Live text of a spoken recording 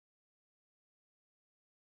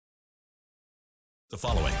The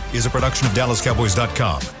following is a production of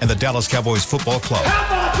DallasCowboys.com and the Dallas Cowboys Football Club. How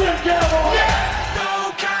about them Cowboys? Yeah!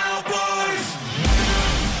 Go Cowboys!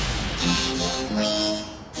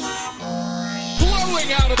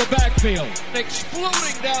 Blowing out of the backfield,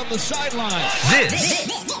 exploding down the sideline. This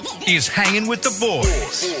is Hanging with the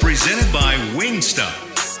Boys, presented by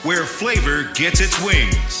Wingstop, where flavor gets its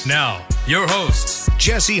wings. Now, your hosts,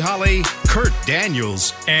 Jesse Holley, Kurt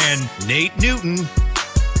Daniels, and Nate Newton.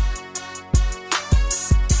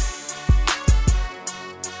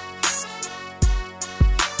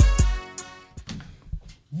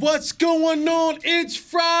 What's going on? It's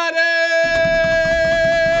Friday!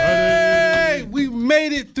 We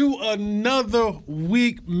made it through another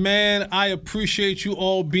week, man. I appreciate you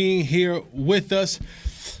all being here with us.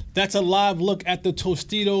 That's a live look at the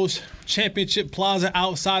Tostitos Championship Plaza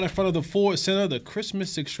outside in front of the Ford Center. The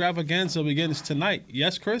Christmas extravaganza begins tonight.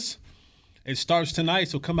 Yes, Chris? It starts tonight,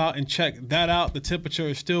 so come out and check that out. The temperature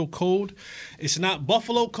is still cold. It's not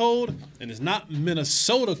Buffalo cold, and it's not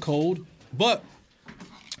Minnesota cold, but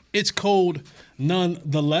it's cold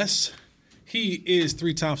nonetheless. He is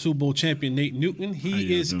three-time Super Bowl champion Nate Newton.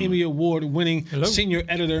 He is Emmy Award-winning senior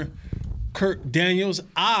editor Kurt Daniels.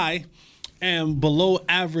 I am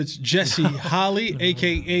below-average Jesse Holley,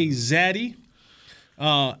 a.k.a. Zaddy.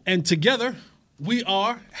 And together, we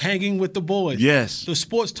are Hanging with the Boys. Yes. The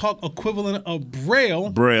sports talk equivalent of Braille.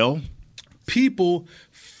 Braille. People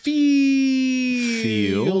feel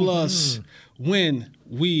us when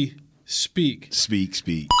we speak.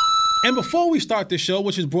 Speak. And before we start the show,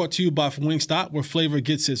 which is brought to you by Wingstop, where flavor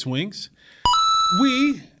gets its wings,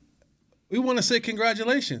 we want to say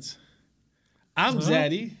congratulations. I'm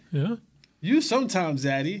Zaddy. Yeah. You sometimes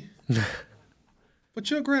Zaddy. But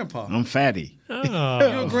you're a grandpa. I'm fatty. You're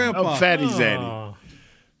a grandpa. I'm fatty Zaddy.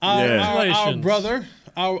 Our brother,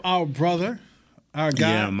 our guy.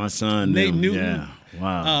 Yeah, my son. Nate Newton. Yeah.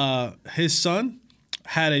 Wow. His son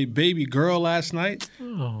had a baby girl last night.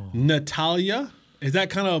 Natalia. Is that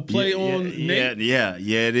kind of a play on Nate? Yeah,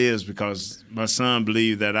 it is, because my son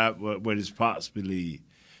believed that what his pops believed,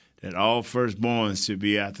 that all firstborns should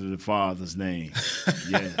be after the father's name.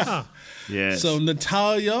 Yes. Yes. So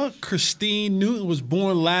Natalia Christine Newton was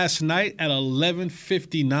born last night at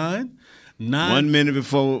 11:59. 1 minute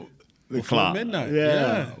before the clock. Midnight.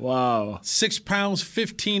 Yeah. Wow. 6 pounds,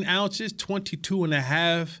 15 ounces, 22 and a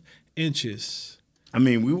half inches. I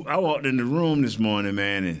mean, I walked in the room this morning,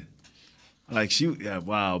 man, and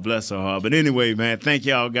wow, bless her heart. But anyway, man, thank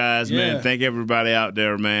y'all guys, man. Thank everybody out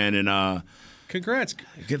there, man. And congrats.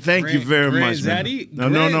 Thank you very much, man. Zaddy?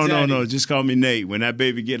 No. Just call me Nate. When that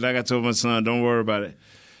baby get, like I told my son, don't worry about it.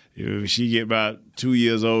 If she get about 2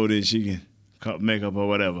 years old, then she can make up or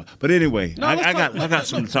whatever. But anyway, I got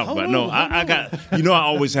something to talk about. I got, I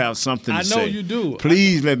always have something to say. I know you do.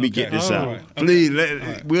 Please let me get this out. Right. Please,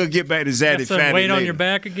 we'll get back to Zaddy Fatty. Fatty Weight later. on your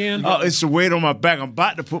back again? Oh, it's the weight on my back. I'm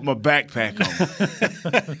about to put my backpack on.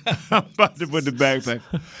 I'm about to put the backpack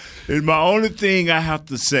on. And my only thing I have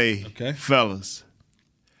to say, fellas,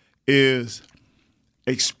 is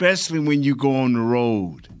especially when you go on the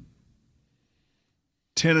road,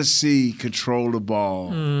 Tennessee controlled the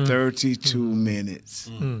ball 32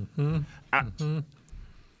 minutes.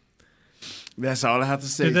 That's all I have to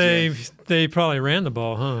say. They probably ran the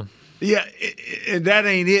ball, huh? Yeah, and that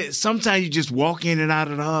ain't it. Sometimes you just walk in and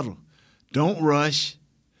out of the huddle. Don't rush.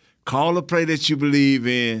 Call the play that you believe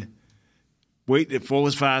in. Wait 4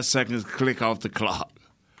 or 5 seconds, click off the clock.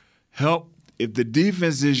 Help. If the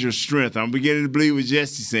defense is your strength, I'm beginning to believe what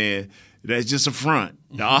Jesse's saying. That's just a front.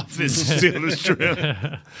 The offense is still the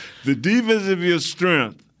strength. The defense of your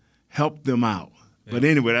strength, help them out. Yeah. But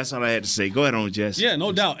anyway, that's all I had to say. Go ahead on, Jesse. Yeah,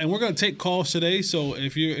 no doubt. And we're going to take calls today. So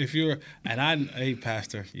if you're, hey,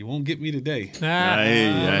 Pastor, you won't get me today. I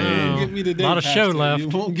hear you won't get me today, a lot of Pastor. show left. You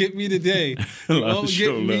won't get me today. You won't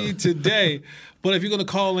get me today. But if you're going to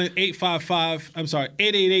call in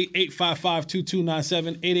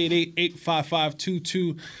 888-855-2297,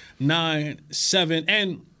 888-855-2297.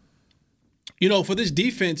 And for this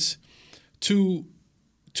defense to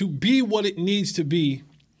be what it needs to be,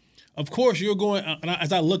 of course, you're going,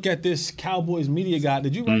 as I look at this Cowboys media guide,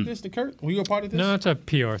 did you write this to Kurt? Were you a part of this? No, it's a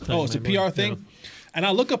PR thing. Oh, it's a PR thing? Yeah. And I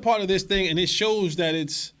look at part of this thing, and it shows that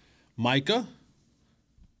it's Micah,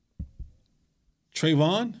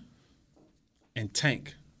 Trayvon, and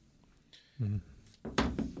Tank.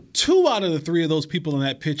 2 out of the 3 of those people in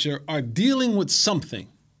that picture are dealing with something.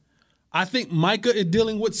 I think Micah is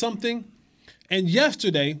dealing with something. And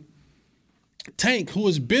yesterday, Tank, who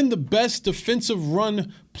has been the best defensive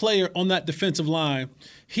run player on that defensive line,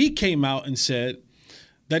 he came out and said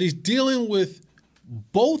that he's dealing with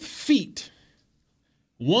both feet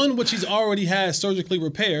One which he's already had surgically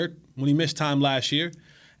repaired when he missed time last year,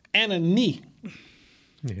 and a knee.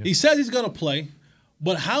 Yeah. He says he's going to play,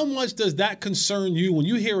 but how much does that concern you when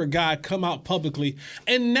you hear a guy come out publicly?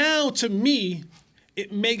 And now, to me,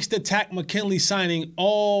 it makes the Takk McKinley signing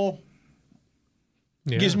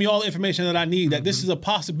gives me all the information that I need, that this is a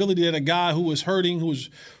possibility that a guy who was hurting, who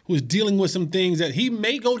was dealing with some things, that he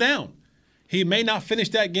may go down. He may not finish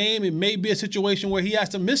that game. It may be a situation where he has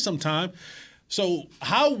to miss some time. So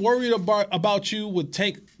how worried about you with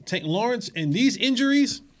Tank Lawrence and these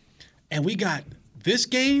injuries? And we got this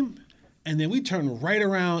game, and then we turn right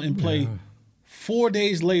around and play 4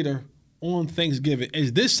 days later on Thanksgiving.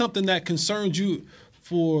 Is this something that concerns you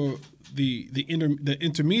for the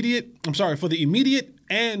immediate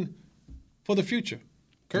and for the future?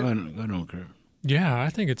 Kurt? I don't care. Yeah, I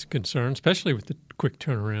think it's a concern, especially with the quick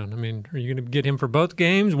turnaround. I mean, are you going to get him for both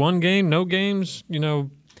games, one game, no games? You know,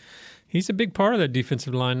 he's a big part of that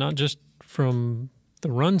defensive line, not just from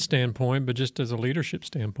the run standpoint, but just as a leadership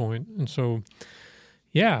standpoint. And so,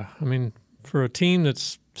 yeah, I mean, for a team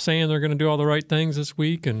that's saying they're going to do all the right things this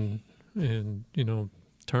week and you know,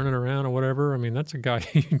 turn it around or whatever, I mean, that's a guy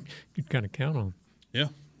you'd kind of count on. Yeah.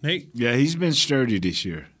 Nate? Yeah, he's been sturdy this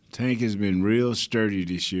year. Tank has been real sturdy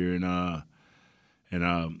this year, and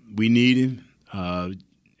we need him.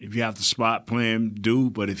 If you have to spot play him, do.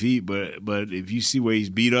 But if you see where he's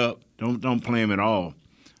beat up, don't play him at all.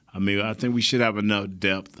 I mean, I think we should have enough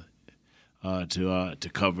depth to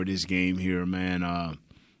cover this game here, man.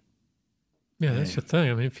 Yeah, that's the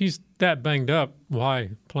thing. I mean, if he's that banged up,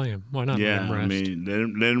 why play him? Why not let him rest? I mean,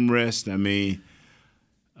 let him rest. I mean,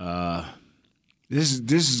 this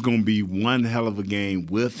is going to be one hell of a game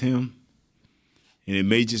with him, and it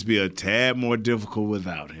may just be a tad more difficult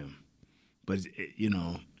without him. But you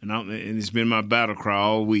know, and it's been my battle cry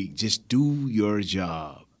all week. Just do your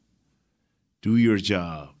job. Do your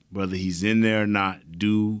job, whether he's in there or not.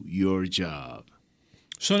 Do your job.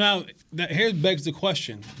 So now, here begs the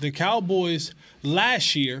question. The Cowboys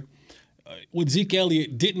last year, with Zeke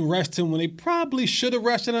Elliott, didn't rest him when they probably should have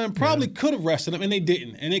rested him, probably could have rested him, and they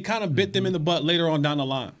didn't. And it kind of bit them in the butt later on down the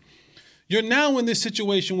line. You're now in this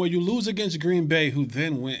situation where you lose against Green Bay, who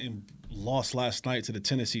then went and lost last night to the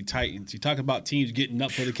Tennessee Titans. You talk about teams getting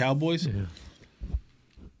up for the Cowboys. Yeah.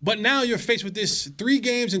 But now you're faced with this 3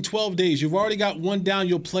 games in 12 days. You've already got one down.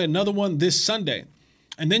 You'll play another one this Sunday.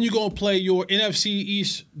 And then you're going to play your NFC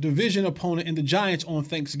East division opponent in the Giants on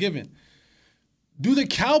Thanksgiving. Do the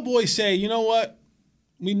Cowboys say, you know what?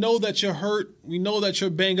 We know that you're hurt. We know that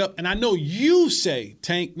you're banged up. And I know you say,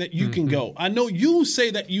 Tank, that you can go. I know you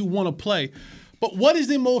say that you want to play. But what is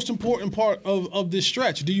the most important part of this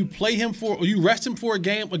stretch? Do you play him or you rest him for a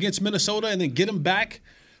game against Minnesota and then get him back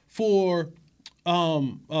for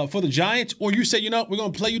the Giants? Or you say, you know, we're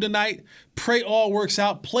going to play you tonight, pray all works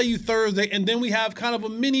out, play you Thursday, and then we have kind of a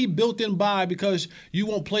mini built-in bye because you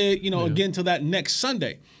won't play it, again until that next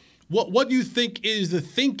Sunday. What do you think is the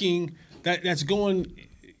thinking that's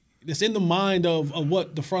in the mind of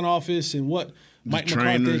what the front office and what Mike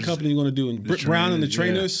McCarthy and company are going to do, and Britt Brown and the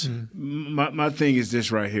trainers? Yeah. My thing is this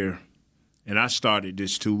right here, and I started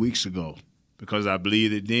this 2 weeks ago because I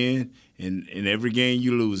believed it then, and every game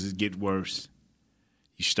you lose, it gets worse.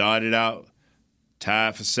 You started out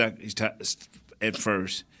tied for second at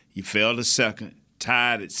first. You fell to second,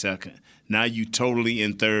 tied at second. Now you totally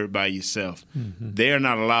in third by yourself. Mm-hmm. They're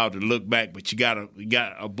not allowed to look back, but you got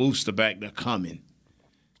a booster back there coming.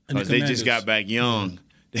 Because they just got back young.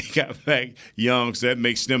 They got back young, so that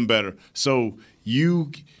makes them better. So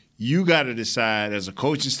you got to decide as a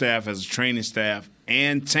coaching staff, as a training staff,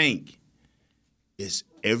 and Tank, is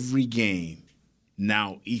every game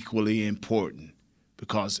now equally important?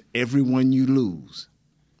 Because every one you lose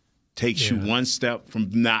takes you one step from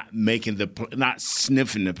not sniffing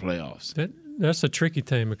the playoffs. That's a tricky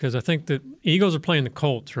thing because I think the Eagles are playing the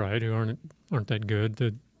Colts, right, who aren't that good.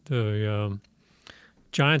 The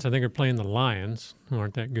Giants, I think, are playing the Lions, who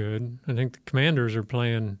aren't that good. I think the Commanders are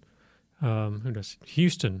playing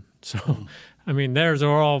Houston. So, I mean, theirs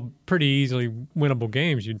are all pretty easily winnable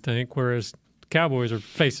games, you'd think, whereas the Cowboys are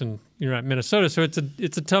facing Minnesota. So it's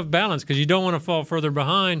a tough balance because you don't want to fall further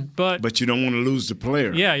behind, but you don't want to lose the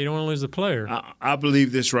player. Yeah, you don't want to lose the player. I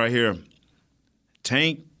believe this right here.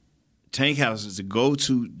 Tank has to go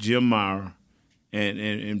to Jim Maurer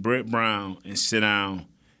and Brett Brown and sit down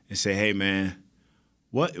and say, hey, man,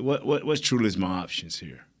 what truly is my options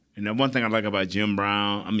here? And the one thing I like about Jim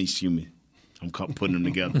Brown, I'm putting them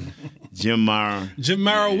together. Jim Maurer. Jim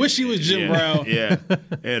Maurer, wish he was Jim Brown. Yeah,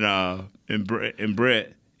 and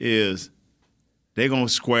Brett is they're gonna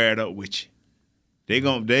square it up with you.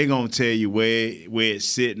 They're gonna tell you where it's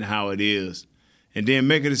sitting, how it is, and then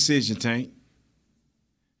make a decision, Tank.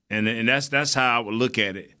 And that's how I would look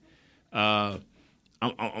at it.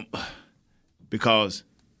 Because,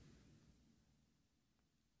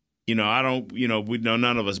 I don't, we know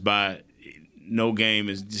none of us buy it.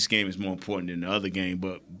 This game is more important than the other game.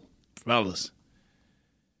 But, fellas,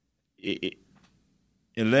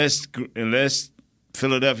 unless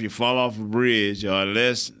Philadelphia fall off a bridge or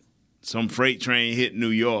unless some freight train hit New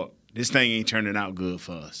York, this thing ain't turning out good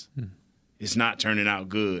for us. It's not turning out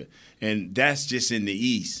good. And that's just in the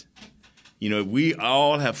East. We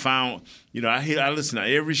all have found, I listen to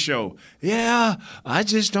every show. Yeah, I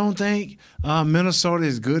just don't think Minnesota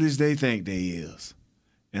is as good as they think they is.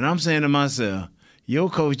 And I'm saying to myself, your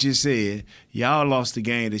coach just said y'all lost the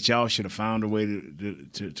game that y'all should have found a way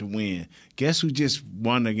to win. Guess who just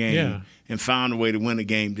won the game and found a way to win the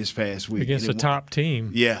game this past week? Against a top team.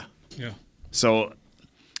 Yeah. Yeah. So,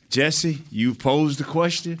 Jesse, you posed the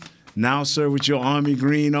question. Now, sir, with your army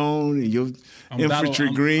green on and your infantry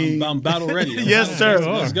green. I'm battle ready. Yes, sir.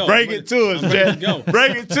 Let's go. Bring it to us, Jesse.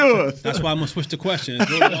 Bring it to us. That's why I'm going to switch the question and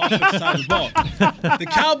go to the offensive side of the ball. The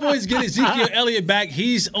Cowboys get Ezekiel Elliott back.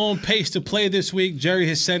 He's on pace to play this week. Jerry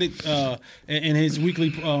has said it in his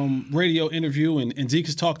weekly radio interview, and Zeke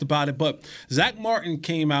has talked about it. But Zach Martin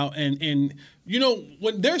came out and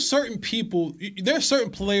when there's certain people, there's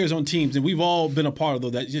certain players on teams, and we've all been a part of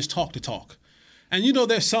those that just talk to talk. And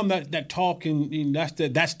there's some that talk and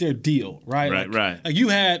that's their deal, right? Right. Like you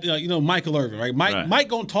had Michael Irvin, right? Mike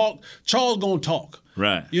gonna talk, Charles gonna talk,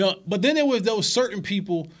 right? But then there was those certain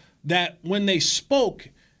people that when they spoke,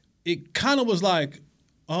 it kind of was like,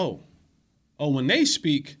 when they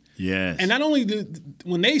speak, yes. And not only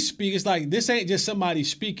when they speak, it's like this ain't just somebody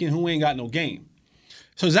speaking who ain't got no game.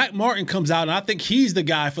 So Zach Martin comes out, and I think he's the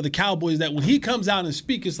guy for the Cowboys that when he comes out and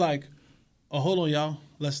speaks, it's like, hold on, y'all,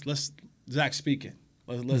 let's. Zach speaking.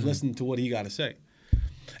 Let's listen to what he got to say.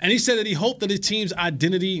 And he said that he hoped that his team's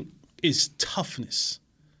identity is toughness.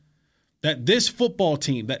 That this football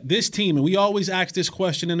team, that this team, and we always ask this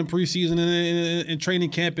question in the preseason and in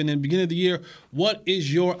training camp and in the beginning of the year, what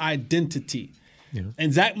is your identity? Yeah.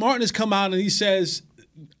 And Zach Martin has come out and he says,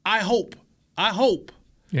 I hope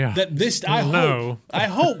that this, I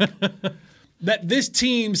hope that this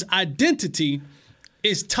team's identity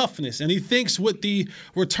is toughness. And he thinks with the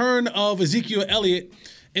return of Ezekiel Elliott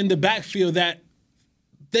in the backfield that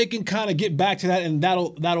they can kind of get back to that and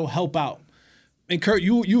that'll help out. And Kurt,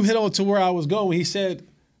 you hit on to where I was going. He said,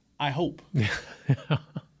 I hope.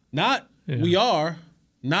 Not we are,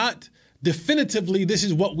 not definitively this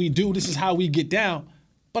is what we do, this is how we get down,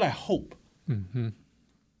 but I hope. Mm-hmm.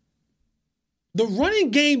 The running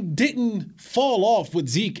game didn't fall off with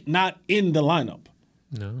Zeke not in the lineup.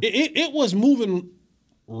 No. It was moving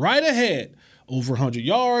right ahead, over 100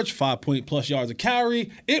 yards, 5-point-plus yards a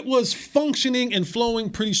carry. It was functioning and flowing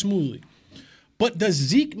pretty smoothly. But does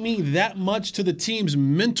Zeke mean that much to the team's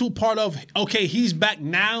mental part of, okay, he's back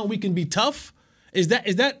now, we can be tough? Is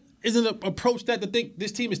it an approach that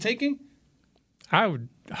this team is taking? I would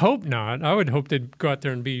hope not. I would hope they'd go out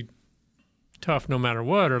there and be tough no matter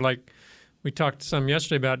what. Or like we talked some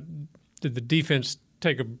yesterday about, did the defense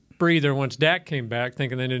take a breather once Dak came back,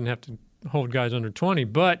 thinking they didn't have to hold guys under 20.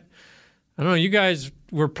 But I don't know, you guys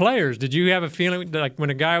were players. Did you have a feeling like when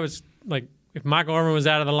a guy was like, if Michael Irvin was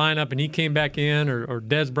out of the lineup and he came back in, or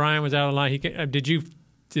Des Bryant was out of the line,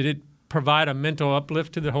 did it provide a mental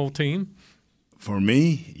uplift to the whole team? For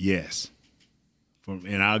me, yes.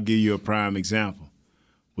 And I'll give you a prime example.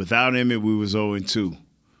 Without Emmett, we was 0-2.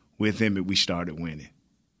 With Emmett, we started winning.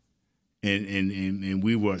 And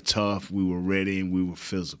we were tough, we were ready, and we were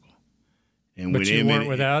physical. And but you weren't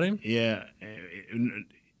without him? Yeah.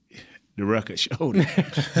 The record showed it.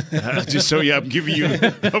 Just so you, I'm giving you,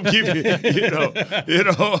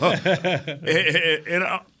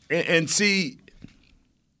 and see,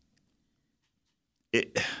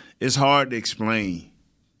 it's hard to explain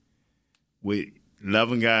with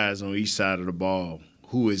 11 guys on each side of the ball,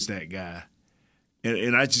 who is that guy?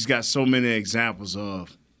 And I just got so many examples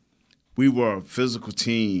of, we were a physical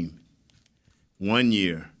team one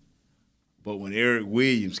year, but when Eric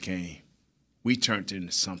Williams came, we turned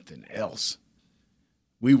into something else.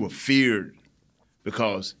 We were feared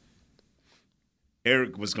because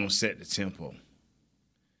Eric was going to set the tempo.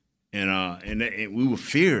 And we were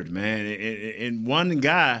feared, man. And one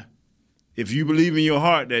guy, if you believe in your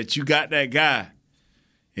heart that you got that guy,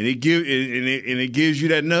 and it gives you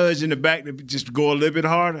that nudge in the back to just go a little bit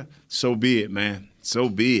harder, so be it, man. So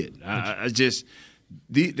be it.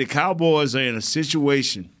 The Cowboys are in a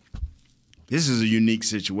situation. This is a unique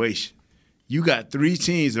situation. You got three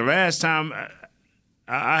teams. The last time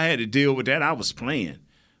I had to deal with that, I was playing.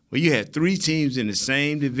 Well, you had 3 teams in the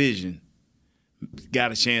same division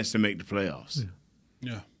got a chance to make the playoffs.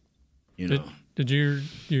 Yeah. You know. Did your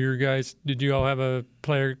guys? Did you all have a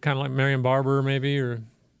player kind of like Marion Barber, maybe, or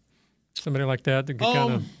somebody like that that could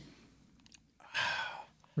kind of,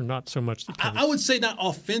 or not so much? I would say not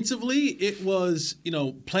offensively. It was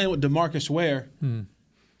playing with DeMarcus Ware.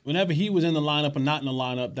 Whenever he was in the lineup and not in the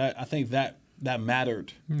lineup, I think that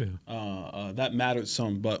mattered. Yeah. That mattered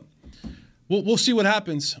some, but. We'll see what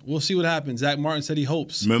happens. We'll see what happens. Zach Martin said he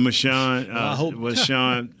hopes. Remember Sean?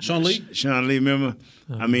 Sean Lee? Sean Lee, remember?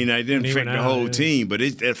 I mean, it didn't affect the whole team, but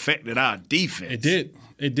it affected our defense. It did.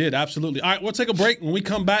 It did, absolutely. All right, we'll take a break. When we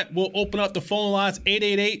come back, we'll open up the phone lines,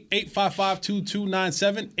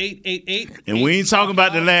 888-855-2297, 888. And we ain't talking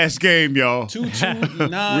about the last game, y'all.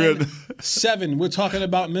 2297. We're talking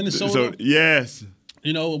about Minnesota. So, yes.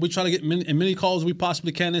 We're trying to get as many calls as we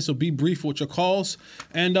possibly can, so be brief with your calls.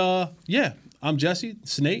 And, I'm Jesse.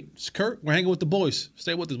 It's Nate. It's Kurt. We're hanging with the boys.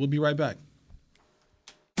 Stay with us. We'll be right back.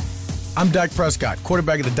 I'm Dak Prescott,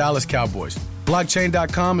 quarterback of the Dallas Cowboys.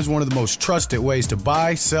 Blockchain.com is one of the most trusted ways to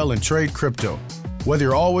buy, sell, and trade crypto. Whether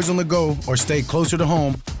you're always on the go or stay closer to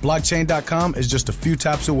home, Blockchain.com is just a few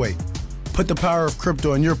taps away. Put the power of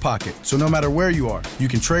crypto in your pocket, so no matter where you are, you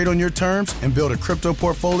can trade on your terms and build a crypto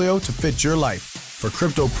portfolio to fit your life. For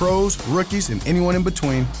crypto pros, rookies, and anyone in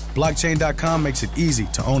between, Blockchain.com makes it easy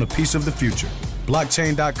to own a piece of the future.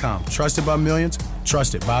 Blockchain.com, trusted by millions,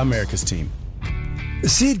 trusted by America's team.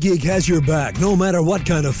 SeatGeek has your back no matter what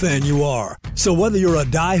kind of fan you are. So whether you're a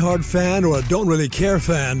diehard fan or a don't really care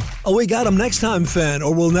fan, a we got 'em next time fan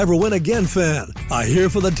or we'll never win again fan, a here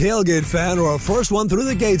for the tailgate fan or a first one through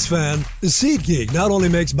the gates fan, SeatGeek not only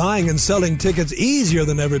makes buying and selling tickets easier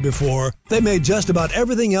than ever before, they made just about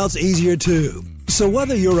everything else easier too. So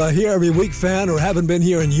whether you're a here every week fan or haven't been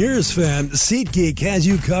here in years fan, SeatGeek has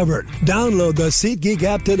you covered. Download the SeatGeek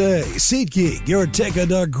app today. SeatGeek, your ticket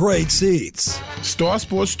to great seats. Star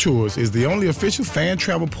Sports Tours is the only official fan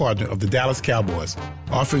travel partner of the Dallas Cowboys,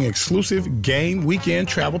 offering exclusive game weekend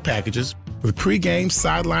travel packages with pregame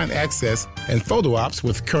sideline access and photo ops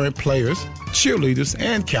with current players, cheerleaders,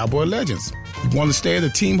 and Cowboy legends. You want to stay at a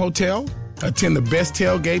team hotel, attend the best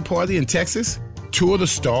tailgate party in Texas, tour the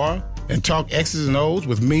Star, and talk X's and O's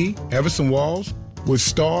with me, Everson Walls? With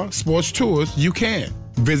Star Sports Tours, you can.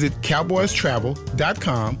 Visit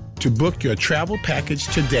cowboystravel.com to book your travel package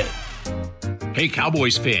today. Hey,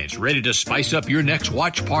 Cowboys fans, ready to spice up your next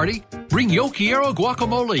watch party? Bring Yo Quiero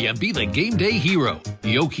guacamole and be the game day hero.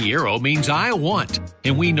 Yo Quiero means I want,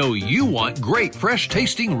 and we know you want great,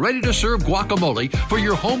 fresh-tasting, ready-to-serve guacamole for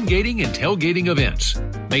your home gating and tailgating events.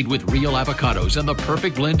 Made with real avocados and the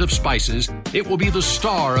perfect blend of spices, it will be the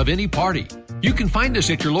star of any party. You can find us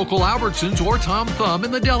at your local Albertsons or Tom Thumb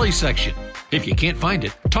in the deli section. If you can't find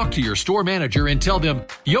it, talk to your store manager and tell them,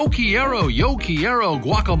 Yo Quiero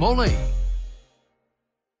guacamole.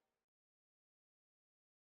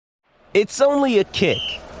 It's only a kick,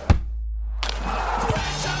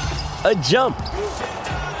 a jump,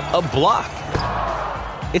 a block.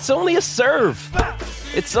 It's only a serve.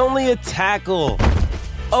 It's only a tackle,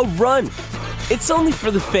 a run. It's only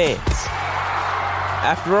for the fans.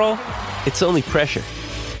 After all, it's only pressure.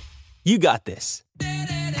 You got this.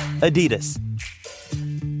 Adidas.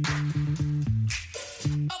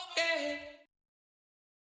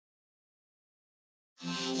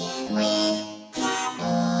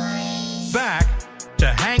 Back to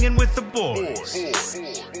Hanging with the Boys.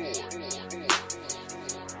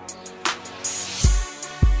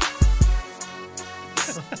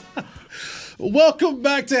 Welcome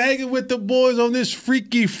back to Hanging with the Boys on this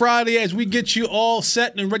Freaky Friday as we get you all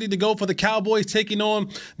set and ready to go for the Cowboys taking on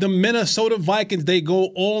the Minnesota Vikings. They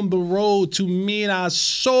go on the road to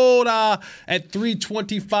Minnesota at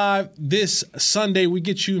 3:25 this Sunday. We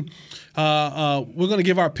get you we're going to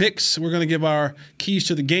give our picks. We're going to give our keys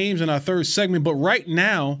to the games in our third segment. But right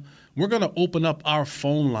now, we're going to open up our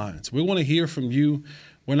phone lines. We want to hear from you.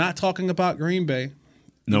 We're not talking about Green Bay.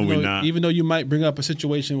 No, we're not. Even though you might bring up a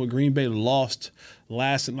situation where Green Bay lost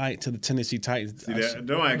last night to the Tennessee Titans. See that?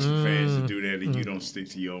 Don't ask your fans to do that and you don't stick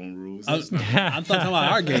to your own rules. I'm talking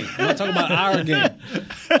about our game. I'm not talking about our game.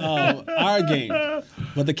 Our game.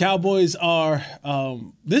 But the Cowboys are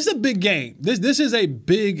this is a big game. This is a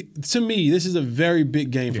big, to me, this is a very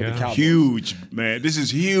big game for the Cowboys. Huge, man. This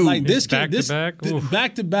is huge. Like this back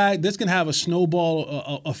to back, this can have a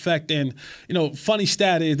snowball effect. And, funny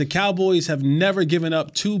stat is the Cowboys have never given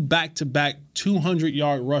up two back-to-back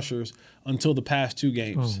 200-yard rushers until the past two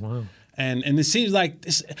games. Oh, wow. And it seems like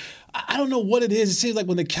this, I don't know what it is. It seems like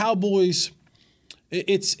when the Cowboys,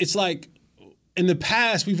 it's like in the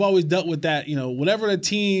past we've always dealt with that. Whatever the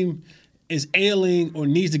team is ailing or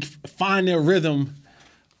needs to find their rhythm,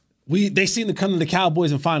 they seem to come to the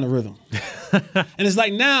Cowboys and find a rhythm. And it's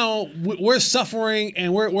like now we're suffering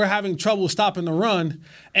and we're having trouble stopping the run.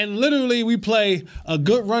 And literally we play a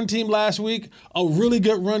good run team last week, a really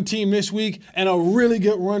good run team this week, and a really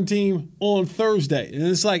good run team on Thursday. And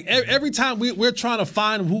it's like every time we're trying to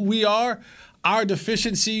find who we are, our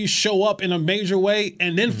deficiencies show up in a major way,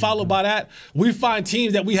 and then followed by that, we find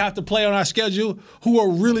teams that we have to play on our schedule who are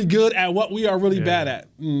really good at what we are really bad at.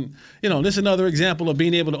 And, this is another example of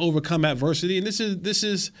being able to overcome adversity. And this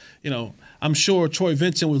is, I'm sure Troy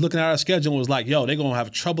Vincent was looking at our schedule and was like, yo, they're going to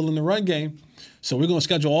have trouble in the run game, so we're going to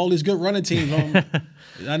schedule all these good running teams on.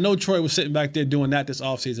 I know Troy was sitting back there doing that this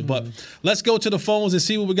offseason. But let's go to the phones and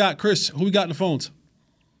see what we got. Chris, who we got in the phones?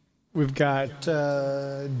 We've got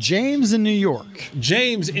James in New York.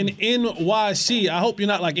 James in NYC. I hope you're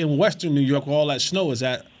not like in Western New York where all that snow is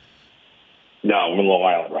at. No, we're in Long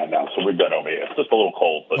Island right now, so we're good over here. It's just a little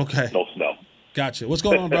cold, but no snow. Gotcha. What's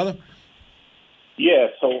going on, brother? I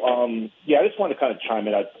just wanted to kind of chime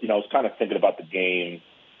in. I was kind of thinking about the game,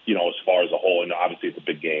 as far as a whole, and obviously it's a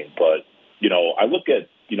big game. But, I look at,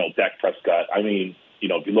 Dak Prescott. I mean,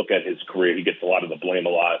 if you look at his career, he gets a lot of the blame a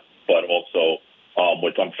lot, but also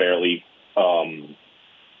which unfairly,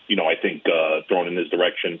 I think thrown in his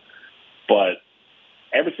direction. But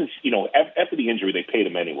ever since, after the injury, they paid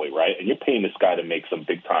him anyway, right? And you're paying this guy to make some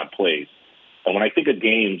big-time plays. And when I think of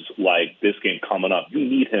games like this game coming up, you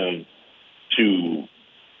need him to,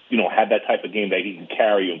 have that type of game that he can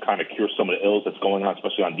carry and kind of cure some of the ills that's going on,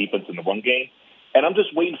 especially on defense in the run game. And I'm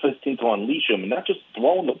just waiting for his team to unleash him, and not just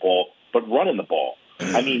throwing the ball, but running the ball.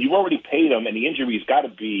 I mean, you already paid him, and the injury's got to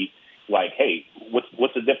be like, hey,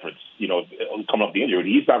 what's the difference? Coming off the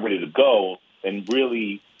injury, he's not ready to go. And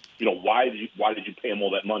really, why did you pay him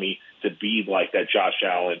all that money to be like that Josh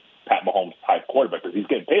Allen, Pat Mahomes type quarterback? Because he's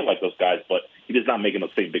getting paid like those guys, but he is not making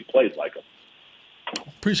those same big plays like them.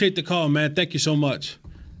 Appreciate the call, man. Thank you so much.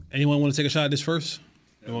 Anyone want to take a shot at this first?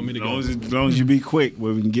 You want me to go? As long as you be quick,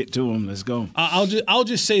 where we can get to him, let's go. I'll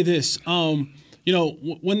just say this.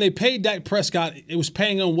 When they paid Dak Prescott, it was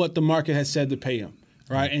paying him what the market had said to pay him.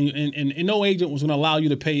 Right, and no agent was going to allow you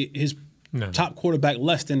to pay his top quarterback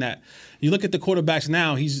less than that. You look at the quarterbacks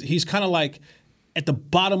now; he's kind of like at the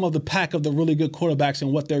bottom of the pack of the really good quarterbacks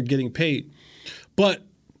and what they're getting paid. But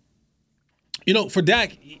for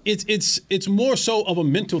Dak, it's more so of a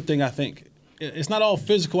mental thing. I think it's not all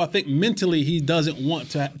physical. I think mentally he doesn't want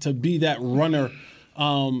to be that runner.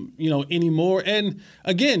 Anymore. And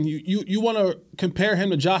again, you want to compare him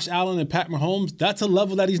to Josh Allen and Pat Mahomes. That's a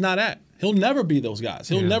level that he's not at. He'll never be those guys.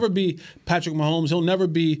 He'll never be Patrick Mahomes. He'll never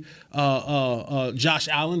be Josh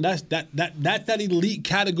Allen. That's that elite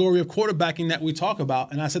category of quarterbacking that we talk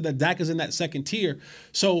about. And I said that Dak is in that second tier.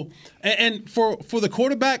 So, and for the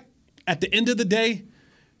quarterback, at the end of the day,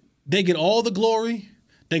 they get all the glory.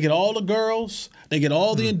 They get all the girls. They get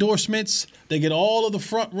all the endorsements. They get all of the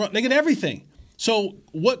front run. They get everything. So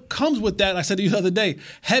what comes with that, I said to you the other day,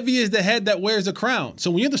 heavy is the head that wears the crown. So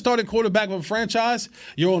when you're the starting quarterback of a franchise,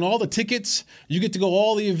 you're on all the tickets, you get to go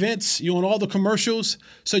all the events, you're on all the commercials.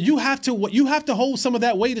 So you have to hold some of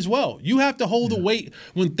that weight as well. You have to hold the weight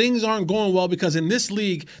when things aren't going well, because in this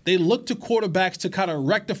league, they look to quarterbacks to kind of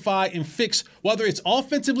rectify and fix, whether it's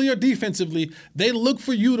offensively or defensively, they look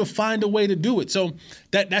for you to find a way to do it. So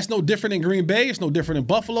that's no different in Green Bay, it's no different in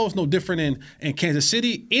Buffalo, it's no different in Kansas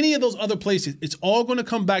City, any of those other places. It's all going to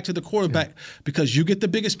come back to the quarterback because you get the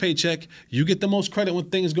biggest paycheck, you get the most credit when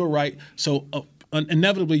things go right. So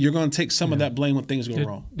inevitably, you're going to take some of that blame when things go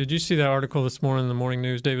wrong. Did you see that article this morning in the Morning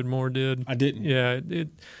News? David Moore did. I didn't. Yeah,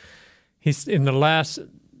 he's in the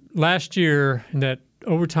last year, that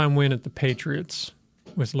overtime win at the Patriots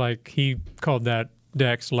was like, he called that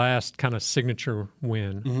Dak's last kind of signature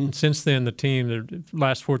win. Mm-hmm. And since then, the team, the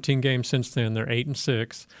last 14 games since then, they're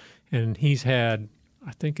 8-6, and he's had,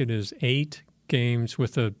 I think it is 8 games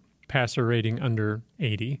with a passer rating under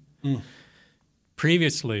 80.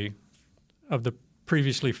 Previously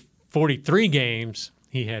 43 games,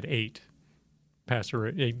 he had 8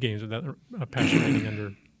 games with a passer rating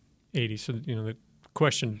under 80. So, the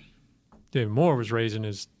question David Moore was raising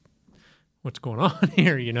is, what's going on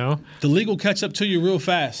here, The league will catch up to you real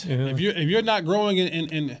fast. Yeah. If you're not growing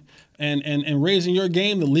and raising your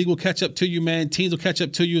game, the league will catch up to you, man. Teams will catch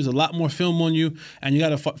up to you. There's a lot more film on you, and you got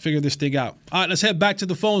to figure this thing out. All right, let's head back to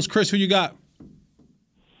the phones. Chris, who you got?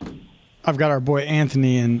 I've got our boy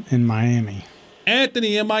Anthony in Miami.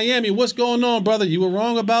 Anthony in Miami. What's going on, brother? You were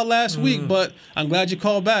wrong about last week, but I'm glad you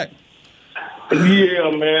called back. Yeah,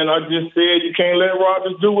 man. I just said you can't let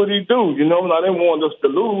Rodgers do what he do. I didn't want us to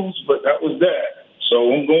lose, but that was that.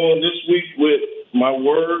 So I'm going this week with my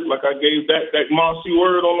word, like I gave that moxie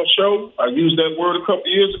word on the show. I used that word a couple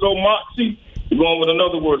years ago, moxie. We're going with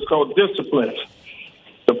another word. It's called discipline.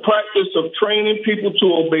 The practice of training people to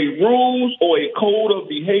obey rules or a code of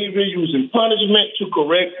behavior using punishment to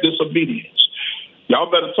correct disobedience. Y'all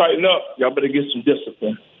better tighten up. Y'all better get some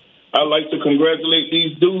discipline. I'd like to congratulate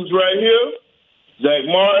these dudes right here. Zach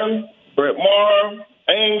Martin, Brett Maher,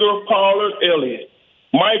 Anger, Pollard, Elliott.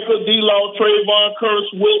 Micah, D-Law, Trayvon, Curtis,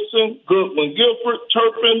 Wilson, Goodwin, Gilford,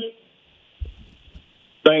 Turpin.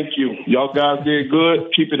 Thank you. Y'all guys did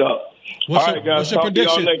good. Keep it up. What's All right, guys. your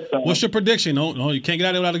prediction? What's your prediction? No, you can't get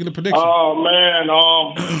out of it without getting a prediction. Oh man,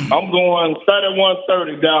 I'm going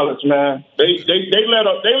 31-30 Dallas, man. They let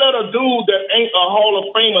a dude that ain't a Hall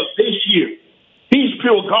of Famer this year. He's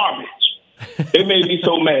pure garbage. It made me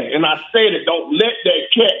so mad, and I said it. Don't let that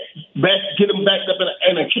cat get him backed up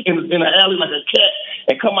in an alley like a cat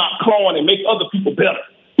and come out clawing and make other people better.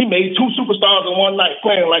 He made 2 superstars in one night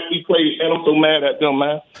playing like we played, and I'm so mad at them,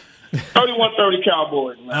 man. 31-30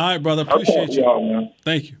 Cowboys, man. All right, brother. Appreciate you. Y'all, man.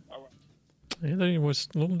 Thank you. He was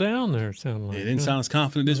a little down there, it sounded like. He didn't sound as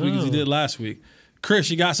confident this week as he did last week. Chris,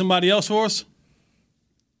 you got somebody else for us?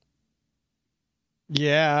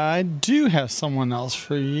 Yeah, I do have someone else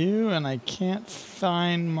for you, and I can't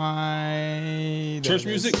find my church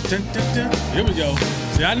music. Dun, dun, dun. Here we go.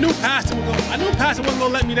 See, I knew Pastor wasn't gonna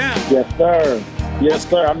let me down. Yes, sir. Yes,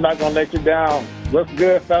 sir. I'm not gonna let you down. What's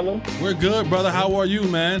good, fellas? We're good, brother. How are you,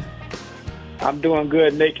 man? I'm doing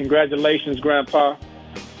good, Nate. Congratulations, Grandpa.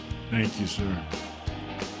 Thank you, sir.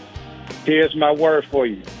 Here's my word for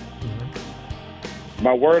you.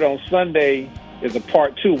 My word on Sunday is a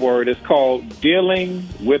part 2 word. It's called dealing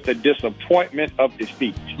with the disappointment of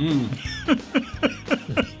defeat.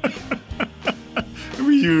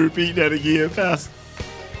 Will you repeat that again, Pastor?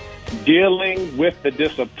 Dealing with the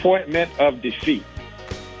disappointment of defeat.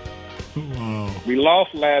 Wow. We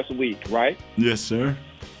lost last week, right? Yes, sir.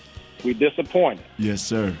 We disappointed. Yes,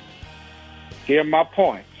 sir. Here are my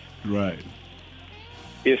points. Right.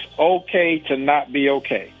 It's okay to not be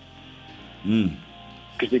okay.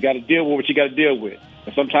 Because you got to deal with what you got to deal with.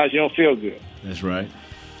 And sometimes you don't feel good. That's right.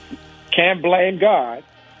 Can't blame God.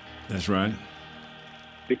 That's right.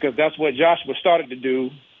 Because that's what Joshua started to do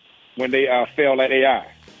when they failed at AI.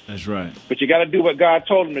 That's right. But you got to do what God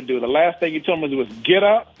told him to do. The last thing he told him to do was get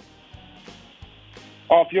up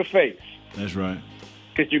off your face. That's right.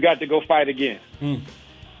 Because you got to go fight again.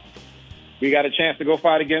 We got a chance to go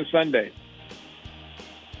fight again Sunday.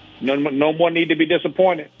 No more need to be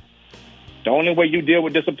disappointed. The only way you deal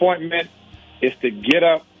with disappointment is to get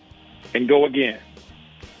up and go again.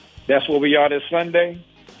 That's where we are this Sunday.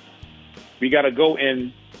 We got to go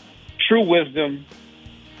in true wisdom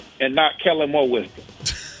and not Kellen Moore wisdom.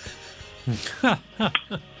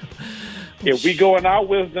 If we go in our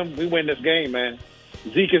wisdom, we win this game, man.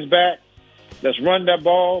 Zeke is back. Let's run that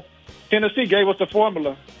ball. Tennessee gave us the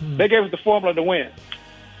formula. They gave us the formula to win.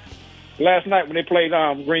 Last night when they played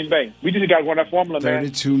Green Bay. We just got to run that formula,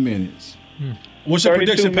 32 minutes. What's your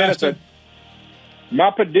prediction, Pastor?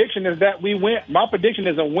 My prediction is that we win. My prediction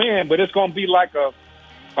is a win, but it's going to be like a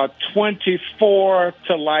 24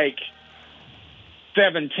 to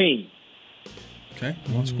 17. Okay,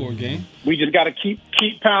 1-score game. We just got to keep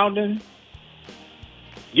pounding.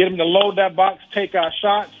 Get them to load that box, take our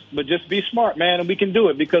shots, but just be smart, man, and we can do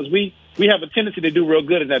it because we have a tendency to do real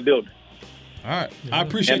good in that building. All right. I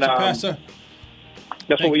appreciate you, Pastor.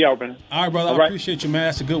 That's what we are, man. All right, brother. I appreciate you, man.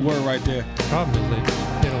 That's a good word right there. The problem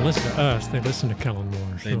is they don't listen to us. They listen to Kellen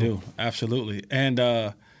Moore. They do. Absolutely. And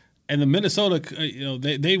the Minnesota,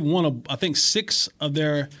 they won, I think 6 of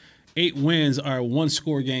their 8 wins are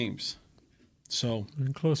 1-score games. So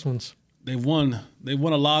close ones. They won a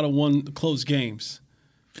lot of close games.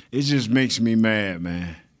 It just makes me mad,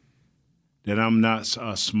 man, that I'm not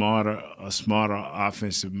a smarter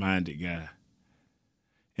offensive-minded guy.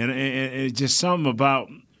 And it's just something about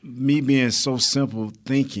me being so simple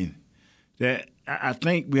thinking that I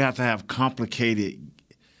think we have to have complicated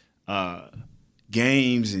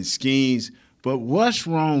games and schemes. But what's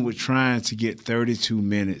wrong with trying to get 32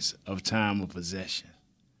 minutes of time of possession?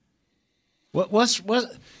 What's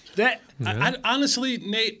that? I honestly,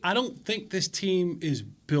 Nate, I don't think this team is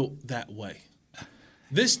built that way.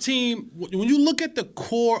 This team, when you look at the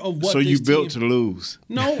core of what so you built to lose.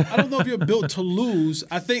 No, I don't know if you're built to lose.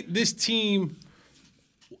 I think this team,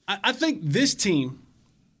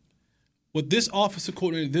 with this offensive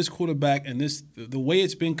coordinator, this quarterback, and the way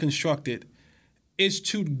it's been constructed, is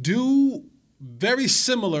to do very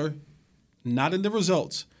similar, not in the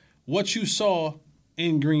results, what you saw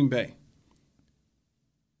in Green Bay.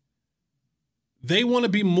 They want to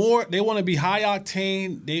be more. They want to be high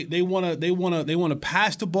octane. They want to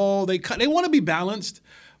pass the ball. They want to be balanced,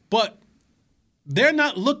 but they're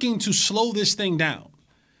not looking to slow this thing down.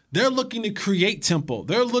 They're looking to create tempo.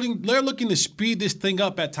 They're looking to speed this thing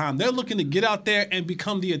up at times. They're looking to get out there and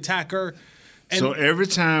become the attacker. And so every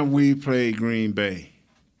time we play Green Bay,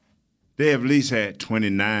 they have at least had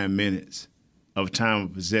 29 minutes of time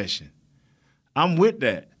of possession. I'm with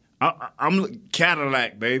that. I'm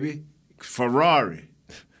Cadillac, baby, Ferrari.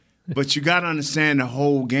 But you got to understand the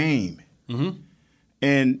whole game. Mm-hmm.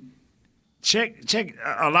 And check.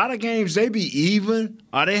 A lot of games, they be even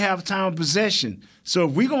or they have time of possession. So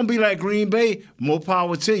if we're going to be like Green Bay, more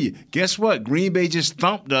power to you. Guess what? Green Bay just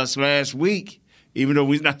thumped us last week, even though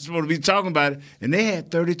we're not supposed to be talking about it. And they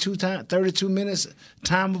had 32 minutes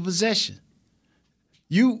time of possession.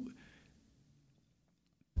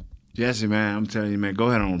 Jesse, man, I'm telling you, man, go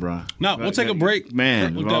ahead on, bro. No, we'll take a break.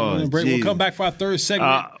 Man, we'll come back for our third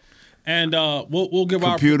segment. And we'll give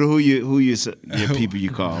computer, who your people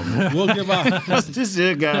you call. We'll give our this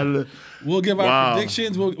guy. We'll give our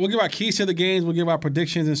predictions. We'll give our keys to the games. We'll give our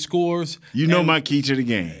predictions and scores. You know my key to the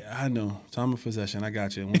game. I know. Time of possession. I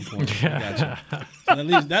got you at 1 point. I got you.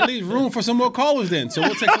 So that leaves room for some more callers then. So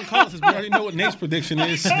we'll take some callers since we already know what Nate's prediction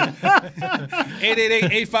is.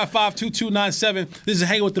 888-855-2297. This is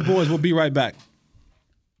Hanging with the Boys. We'll be right back.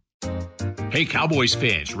 Hey, Cowboys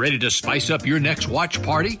fans, ready to spice up your next watch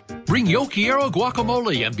party? Bring Yo Quiero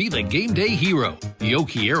guacamole and be the game day hero. Yo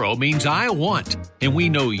Quiero means I want, and we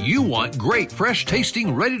know you want great,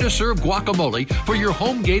 fresh-tasting, ready-to-serve guacamole for your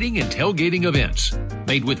home gating and tailgating events.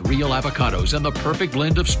 Made with real avocados and the perfect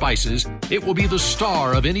blend of spices, it will be the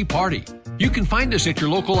star of any party. You can find us at your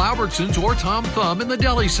local Albertsons or Tom Thumb in the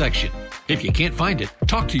deli section. If you can't find it,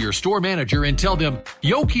 talk to your store manager and tell them,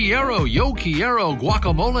 Yo Quiero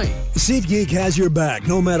guacamole. SeatGeek has your back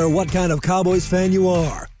no matter what kind of Cowboys fan you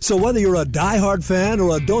are. So whether you're a diehard fan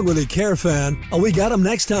or a don't really care fan, a we got them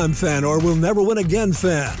next time fan or we'll never win again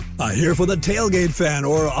fan, a here for the tailgate fan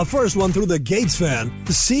or a first one through the gates fan,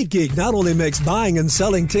 SeatGeek not only makes buying and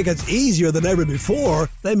selling tickets easier than ever before,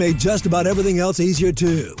 they made just about everything else easier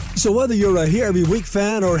too. So whether you're a here every week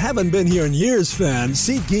fan or haven't been here in years fan,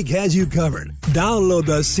 SeatGeek has you covered. Download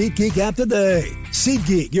the SeatGeek app today.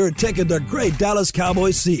 SeatGeek, your ticket to great Dallas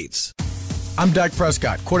Cowboys seats. I'm Dak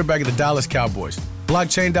Prescott, quarterback of the Dallas Cowboys.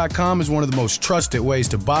 Blockchain.com is one of the most trusted ways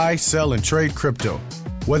to buy, sell, and trade crypto.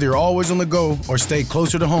 Whether you're always on the go or stay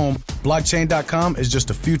closer to home, Blockchain.com is just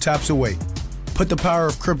a few taps away. Put the power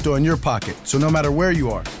of crypto in your pocket, so no matter where you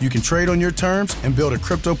are, you can trade on your terms and build a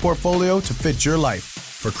crypto portfolio to fit your life.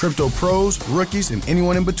 For crypto pros, rookies, and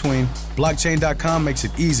anyone in between, Blockchain.com makes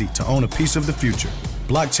it easy to own a piece of the future.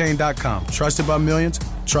 Blockchain.com, trusted by millions,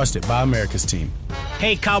 trusted by America's team.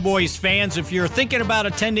 Hey, Cowboys fans, if you're thinking about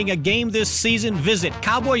attending a game this season, visit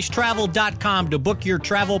CowboysTravel.com to book your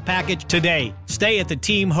travel package today. Stay at the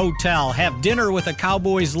team hotel, have dinner with a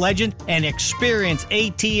Cowboys legend, and experience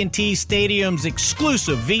AT&T Stadium's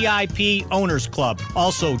exclusive VIP Owners Club.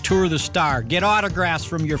 Also, tour the Star, get autographs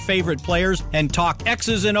from your favorite players, and talk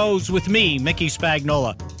X's and O's with me, Mickey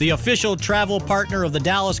Spagnola. The official travel partner of the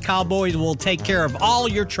Dallas Cowboys will take care of all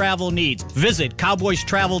your travel needs. Visit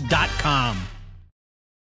CowboysTravel.com.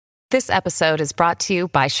 This episode is brought to you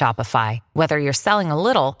by Shopify. Whether you're selling a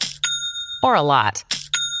little or a lot,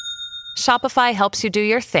 Shopify helps you do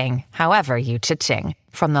your thing, however you cha-ching.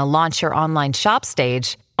 From the launch your online shop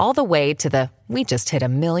stage, all the way to the we just hit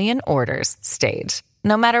 1 million orders stage.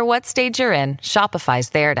 No matter what stage you're in,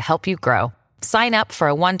 Shopify's there to help you grow. Sign up for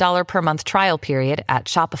a $1 per month trial period at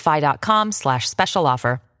shopify.com/special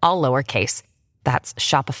offer, all lowercase. That's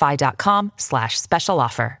shopify.com/special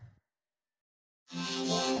offer.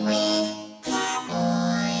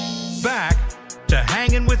 Back to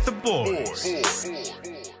Hanging with the Boys.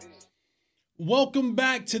 Welcome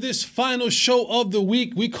back to this final show of the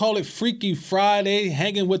week. We call it Freaky Friday.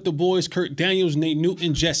 Hanging with the Boys, Kurt Daniels, Nate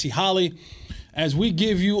Newton, Jesse Holly. As we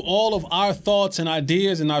give you all of our thoughts and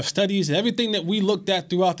ideas and our studies and everything that we looked at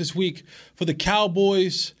throughout this week for the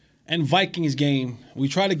Cowboys and Vikings game. We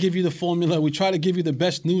try to give you the formula. We try to give you the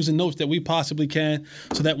best news and notes that we possibly can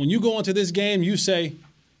so that when you go into this game, you say,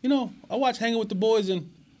 you know, I watched Hanging with the Boys and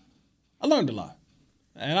I learned a lot.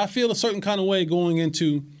 And I feel a certain kind of way going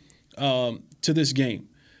into to this game.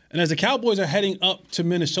 And as the Cowboys are heading up to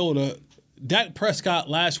Minnesota, Dak Prescott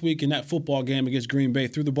last week in that football game against Green Bay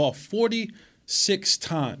threw the ball 46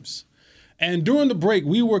 times. And during the break,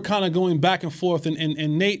 we were kind of going back and forth, and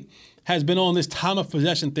Nate has been on this time of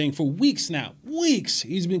possession thing for weeks now. Weeks.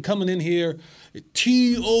 He's been coming in here,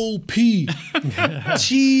 T-O-P.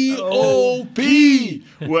 T-O-P.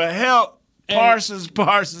 Well, help Parsons.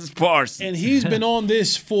 And he's been on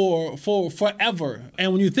this for forever.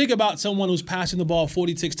 And when you think about someone who's passing the ball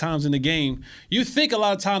 46 times in the game, you think a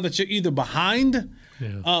lot of times that you're either behind,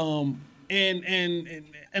 and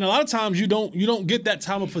a lot of times you don't get that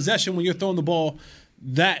time of possession when you're throwing the ball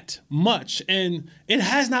that much. And it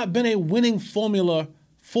has not been a winning formula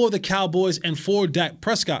for the Cowboys and for Dak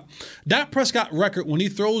Prescott. Dak Prescott record when he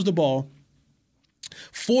throws the ball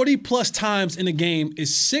 40-plus times in a game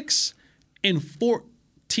is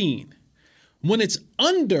 6-14. When it's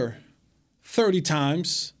under 30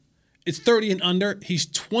 times, it's 30 and under. He's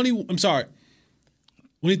 20. I'm sorry.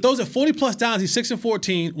 When he throws it 40-plus times, he's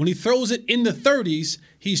 6-14. When he throws it in the 30s,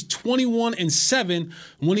 he's 21-7.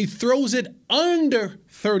 When he throws it under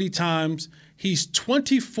 30 times, he's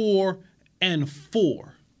 24-4.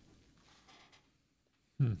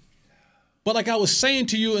 But like I was saying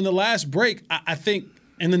to you in the last break, I think,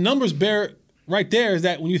 and the numbers bear right there, is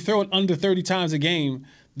that when you throw it under 30 times a game,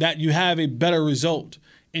 that you have a better result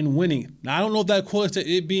in winning. Now, I don't know if that correlates to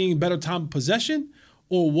it being better time of possession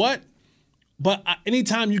or what, but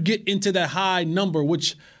anytime you get into that high number,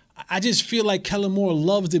 which I just feel like Kellen Moore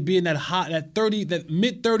loves to be in that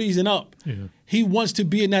mid-30s and up. Yeah. He wants to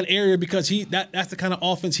be in that area because that's the kind of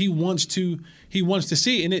offense he wants to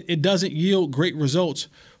see, and it doesn't yield great results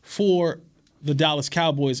for the Dallas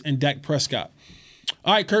Cowboys and Dak Prescott.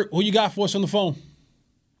 All right, Kurt, who you got for us on the phone?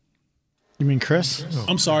 You mean Chris?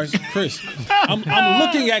 I'm sorry, Chris. I'm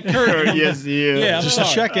looking at Kurt. Yes, yeah. Yeah, I'm just sorry.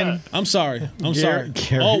 checking. I'm sorry.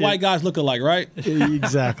 Gary. All white guys look alike, right?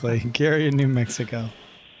 Exactly. Gary in New Mexico.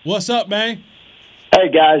 What's up, man?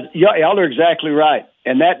 Hey, guys. Y'all are exactly right.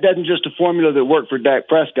 And that doesn't just a formula that worked for Dak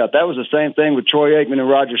Prescott. That was the same thing with Troy Aikman and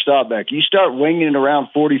Roger Staubach. You start winging it around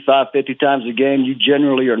 45, 50 times a game, you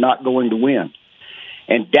generally are not going to win.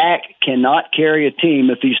 And Dak cannot carry a team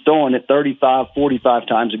if he's throwing it 35, 45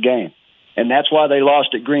 times a game. And that's why they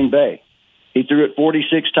lost at Green Bay. He threw it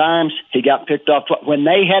 46 times. He got picked off. When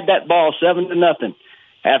they had that ball 7-0,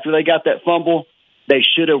 after they got that fumble, they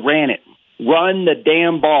should have ran it. Run the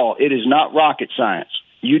damn ball. It is not rocket science.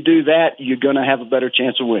 You do that, you're going to have a better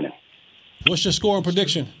chance of winning. What's your score and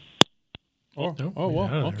prediction? Well,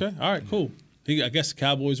 okay. All right, cool. I guess the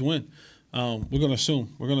Cowboys win. We're going to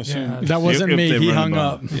assume. Yeah, that wasn't me. He hung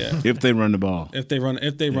up. Yeah. If they run the ball. If they run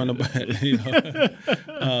the ball.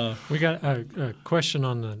 We got a question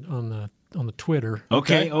on the Twitter.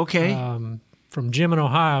 Okay. From Jim in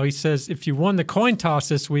Ohio. He says, if you won the coin toss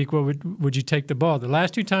this week, what would you take the ball? The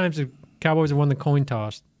last two times the Cowboys have won the coin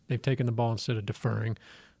toss, they've taken the ball instead of deferring.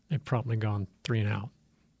 They've promptly gone 3 and out.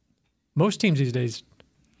 Most teams these days,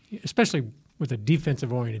 especially with a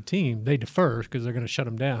defensive-oriented team, they defer because they're going to shut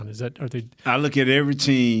them down. I look at every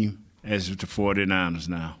team as the 49ers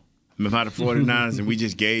now. Remember the 49ers, and we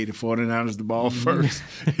just gave the 49ers the ball first,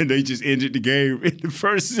 and they just ended the game in the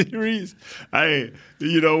first series.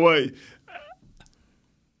 You know what?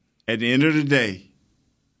 At the end of the day,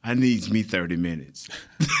 I needs me 30 minutes.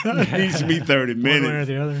 Needs me 30 minutes. One way or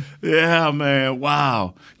the other. Yeah, man.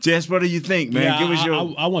 Wow. Jess, what do you think, man? Yeah, Give us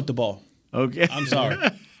your. I want the ball. Okay. I'm sorry.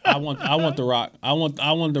 I want the rock. I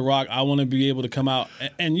want the rock. I want to be able to come out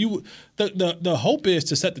and the hope is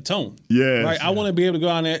to set the tone. Yeah. Right. I want to be able to go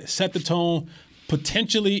out there, set the tone,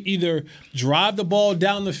 potentially either drive the ball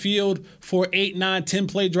down the field for 8, 9, 10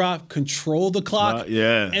 play drive, control the clock.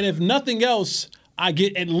 Yeah. And if nothing else, I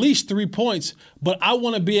get at least 3 points, but I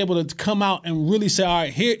want to be able to come out and really say, all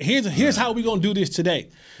right, here's how we're going to do this today.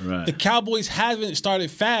 Right. The Cowboys haven't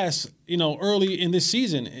started fast, early in this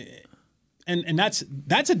season. And that's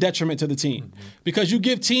a detriment to the team because you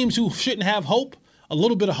give teams who shouldn't have hope a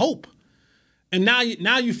little bit of hope. And now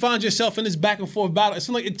you find yourself in this back and forth battle. It's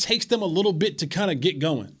like it takes them a little bit to kind of get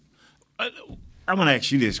going. I'm going to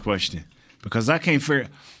ask you this question because I can't figure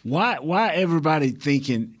why everybody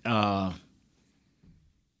thinking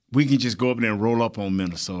we can just go up there and roll up on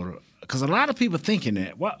Minnesota because a lot of people thinking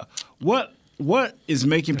that. What is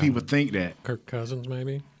making people think that? Kirk Cousins,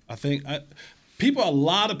 maybe. I think a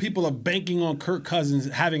lot of people are banking on Kirk Cousins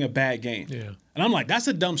having a bad game. Yeah. And I'm like, that's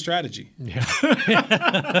a dumb strategy. Yeah.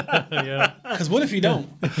 Yeah. Because what if he don't?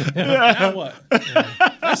 Now what?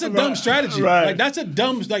 Yeah. That's a dumb strategy. Right. Like that's a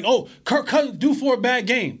dumb Kirk Cousins due for a bad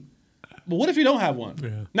game. But what if you don't have one? Yeah.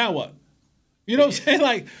 Now what? You know what I'm saying?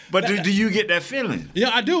 Like, but do you get that feeling?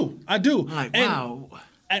 Yeah, I do. Like, wow.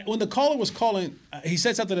 And when the caller was calling, he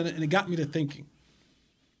said something and it got me to thinking.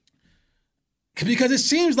 Because it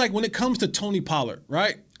seems like when it comes to Tony Pollard,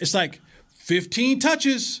 right? It's like 15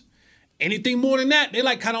 touches. Anything more than that, they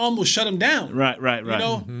like kind of almost shut him down. Right. You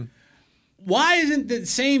know? Mm-hmm. Why isn't the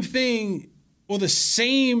same thing or the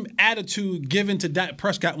same attitude given to Dak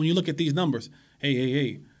Prescott when you look at these numbers?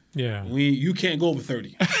 Hey. Yeah. You can't go over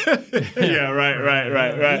 30. Yeah,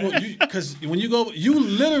 right. Because when you go, you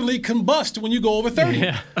literally combust when you go over 30.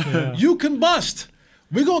 Yeah. You combust.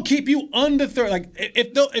 We're gonna keep you under 30. Like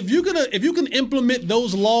if you can implement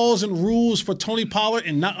those laws and rules for Tony Pollard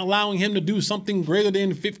and not allowing him to do something greater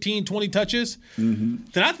than 15, 20 touches, then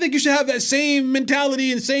I think you should have that same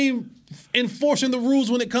mentality and same enforcing the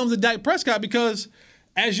rules when it comes to Dak Prescott. Because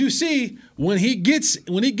as you see, when he gets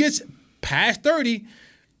past 30,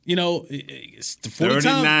 it's the 40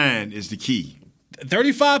 39 is the key.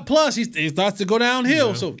 35 plus, he starts to go downhill.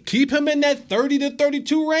 Yeah. So keep him in that 30 to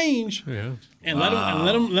 32 range. Yeah. And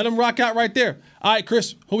let him rock out right there. All right,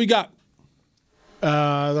 Chris, who we got?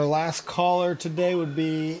 The last caller today would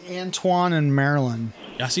be Antoine in Maryland.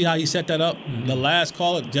 Y'all see how he set that up? The last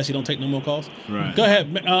caller. Jesse, don't take no more calls. Right. Go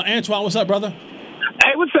ahead, Antoine. What's up, brother?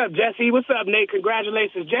 Hey, what's up, Jesse? What's up, Nate?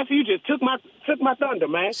 Congratulations, Jesse. You just took my thunder,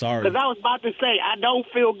 man. Sorry. Because I was about to say I don't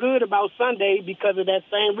feel good about Sunday because of that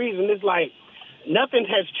same reason. It's like nothing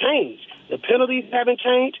has changed. The penalties haven't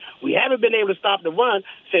changed. We haven't been able to stop the run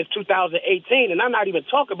since 2018, and I'm not even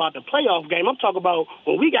talking about the playoff game. I'm talking about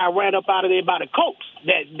when we got ran up out of there by the Colts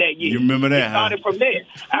that year. You remember that? It started from there.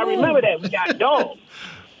 I remember that. We got dogs.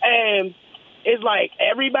 And it's like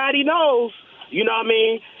everybody knows, you know what I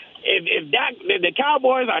mean? If the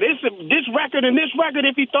Cowboys are this record and this record,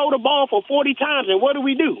 if he throw the ball for 40 times, and what do?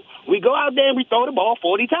 We go out there and we throw the ball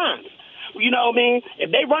 40 times. You know what I mean?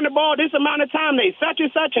 If they run the ball this amount of time, they such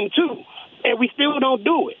and 2, and we still don't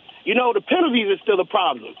do it. The penalties are still a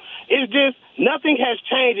problem. It's just nothing has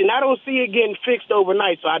changed, and I don't see it getting fixed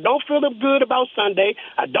overnight. So I don't feel good about Sunday.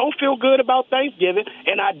 I don't feel good about Thanksgiving,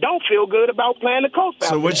 and I don't feel good about playing the Colts.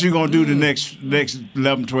 So what you gonna do the next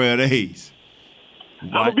 11, 12 days? I'm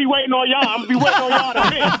gonna be waiting on y'all. I'm gonna be waiting on y'all to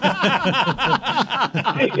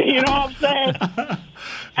win. You know what I'm saying?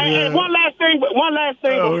 And one last thing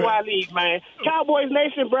before I leave, man. Cowboys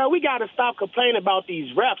Nation, bro, we got to stop complaining about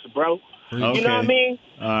these refs, bro. Okay. You know what I mean?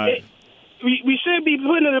 All right. We should be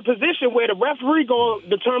put in a position where the referee going to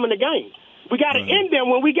determine the game. We got to end them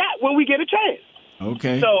when we get a chance.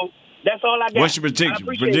 Okay. So that's all I got. What's your prediction?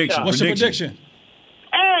 What's your prediction?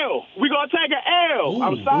 L. We're going to take an L.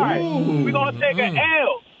 I'm sorry. We're going to take an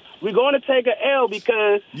L. We're going to take an L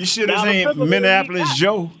because you should have seen Minneapolis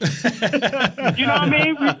Joe. You know what I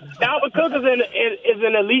mean? Dalvin Cook is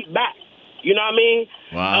an elite back. You know what I mean?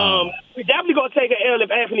 Wow. We definitely going to take an L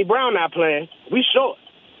if Anthony Brown not playing. We short.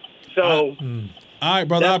 So. All right,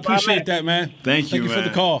 brother. I appreciate that, man. Thank you for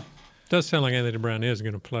the call. Does sound like Anthony Brown is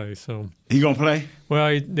going to play. So he going to play?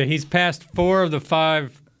 Well, he's passed 4 of the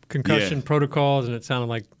 5 concussion protocols, and it sounded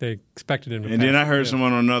like they expected him to. And then I heard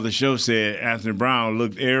someone on another show said Anthony Brown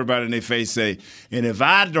looked everybody in their face say, "And if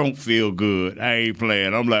I don't feel good, I ain't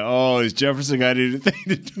playing." I'm like, "Oh, is Jefferson got anything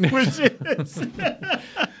to do with this?"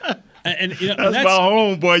 And that's my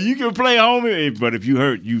homeboy. You can play home, but if you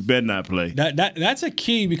hurt, you better not play. That's a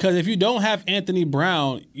key because if you don't have Anthony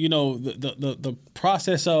Brown, the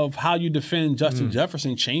process of how you defend Justin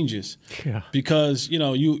Jefferson changes. Yeah. Because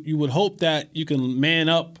you would hope that you can man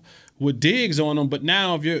up with Diggs on him, but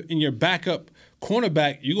now if you're in your backup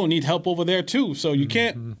cornerback, you're gonna need help over there too. So you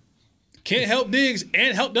can't help Diggs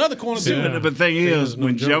and help the other corner too. But the thing is,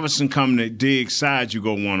 when Jefferson come to Diggs' side, you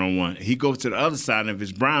go one-on-one. He goes to the other side, and if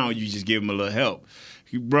it's Brown, you just give him a little help.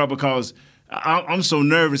 Bro, because I'm so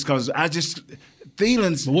nervous because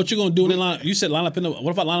Thielen's. But what you gonna do in the line? You said line up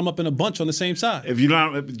what if I line them up in a bunch on the same side? If you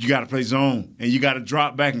line up, you got to play zone, and you got to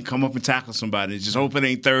drop back and come up and tackle somebody. Just hope it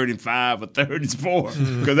ain't 3rd and 5 or 3rd and 4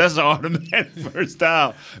 because that's an automatic first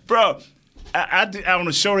down, bro. I on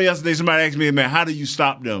the show yesterday, somebody asked me, "Man, how do you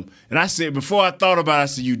stop them?" And I said, before I thought about it, I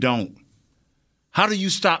said, "You don't. How do you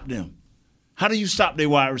stop them? How do you stop their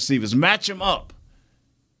wide receivers? Match them up.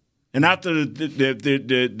 And after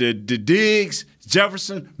the Diggs,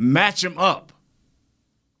 Jefferson, match them up.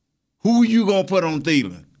 Who you gonna put on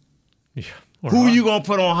Thielen? Yeah. Who you gonna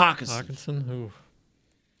put on Hockenson? Hockenson, who?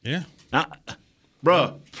 Yeah.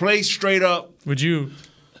 Bro, play straight up. Would you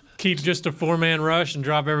keep just a 4-man rush and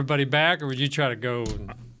drop everybody back, or would you try to go and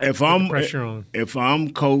put the pressure on? If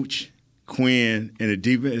I'm Coach Quinn and the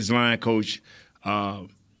defensive line coach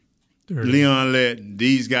Leon Lett,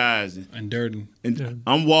 these guys and Durden,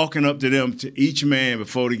 I'm walking up to them, to each man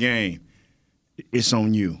before the game. It's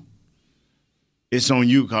on you. It's on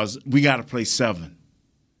you because we got to play 7.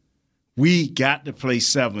 We got to play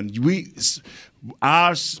 7.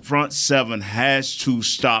 Our front 7 has to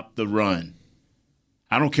stop the run.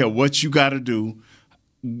 I don't care what you got to do.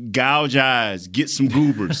 Gouge eyes, get some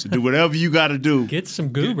goobers, do whatever you got to do. Get some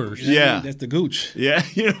goobers. Yeah, that's the gooch. Yeah,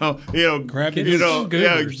 grab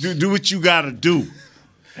do what you got to do.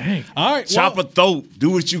 Dang. All right. Chop a throat. Do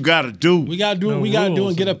what you got to do. We got to do what we got to do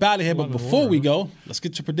and get up out of here. But before we go, let's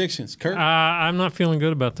get your predictions. Kurt? I'm not feeling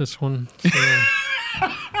good about this one. So.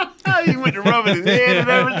 He went to rubbing his head and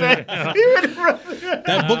everything.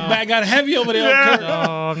 That book bag got heavy over there, Kurt.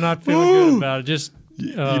 Oh, I'm not feeling good about it. Just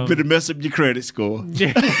you better mess up your credit score.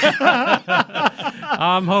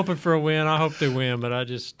 I'm hoping for a win. I hope they win, but I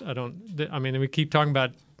don't. I mean, we keep talking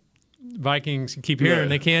about Vikings. Keep hearing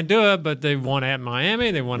they can't do it, but they won at Miami.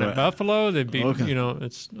 They won at Buffalo. They beat. Okay. You know,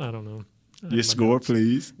 it's. I don't know. Your score,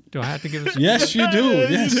 please. Do I have to give it? Yes, you do.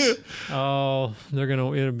 Yes. Oh,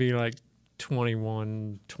 it'll be like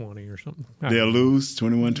 21-20 or something. They'll lose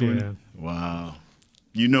 21-20? Yeah. Wow.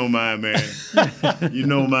 You know mine, man. You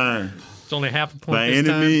know mine. It's only half a point By this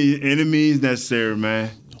time. any means necessary, man.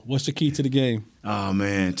 What's the key to the game? Oh,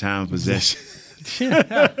 man, time of possession. Can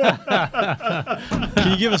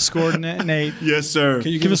you give a score, Nate? Yes, sir.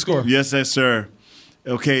 Can you give a score? Yes, sir.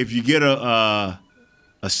 Okay, if you get a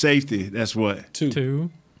safety, that's what? 2.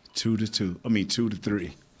 2-2. I mean,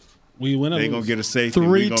 2-3. We win. They're going to get a safety.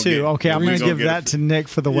 3-2. Okay, I'm going to give that to Nick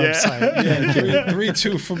for the website. Yeah,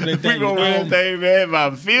 3-2 from the thing. We're going to win that thing, man, by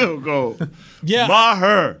a field goal. Yeah.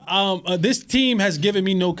 Maher. This team has given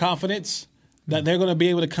me no confidence that they're going to be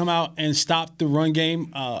able to come out and stop the run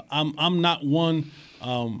game. I'm not one.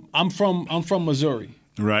 I'm from Missouri.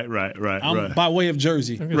 Right. I'm by way of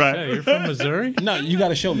Jersey. Right. You're from Missouri? No, you got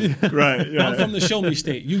to show me. Right. I'm from the show me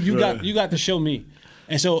state. You got to show me.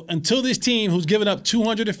 And so until this team who's given up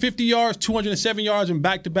 250 yards, 207 yards in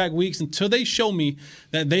back-to-back weeks, until they show me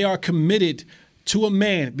that they are committed to a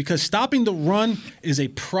man, because stopping the run is a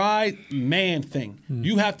pride man thing.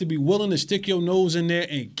 You have to be willing to stick your nose in there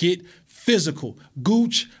and get physical.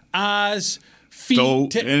 Gooch, eyes, feet,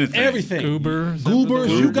 everything. Goobers.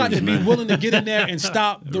 You got to be willing to get in there and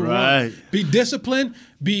stop the run. Be disciplined,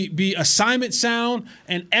 be assignment sound,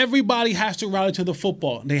 and everybody has to rally to the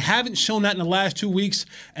football. They haven't shown that in the last 2 weeks,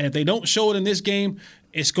 and if they don't show it in this game,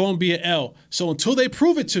 it's going to be an L. So until they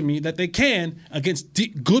prove it to me that they can against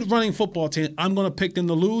good running football team, I'm going to pick them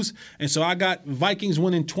to lose. And so I got Vikings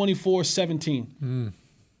winning 24-17. Man.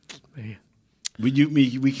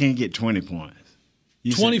 We can't get 20 points.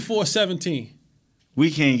 24-17. We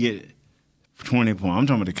can't get 20 points. I'm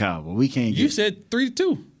talking about the Cowboys. We can't get. You said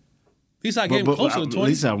 3-2. At least I gave them closer to 20. At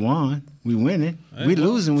least I won. We winning. We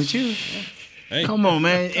losing with you. Hey. Come on,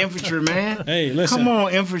 man. Infantry, man. Hey, listen. Come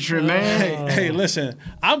on, infantry, man. Hey, listen.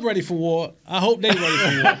 I'm ready for war. I hope they ready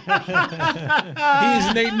for war.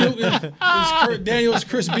 He's Nate Newton. It's Kurt Daniels,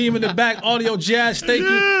 Chris Beam in the back. Audio Jazz. Thank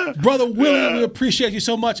you. Brother Willie, we appreciate you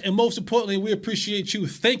so much. And most importantly, we appreciate you.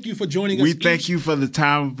 Thank you for joining us. We thank you for the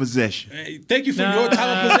time of possession. Hey, thank you for your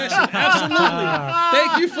time of possession. Absolutely.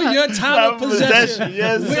 Thank you for your time of possession.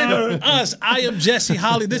 Yes, sir. With us. I am Jesse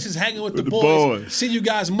Holly. This is Hanging with the Boys. See you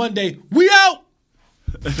guys Monday. We out.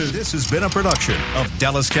 This has been a production of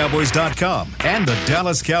DallasCowboys.com and the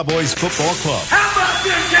Dallas Cowboys Football Club. How about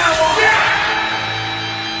this, Cowboys? Yeah!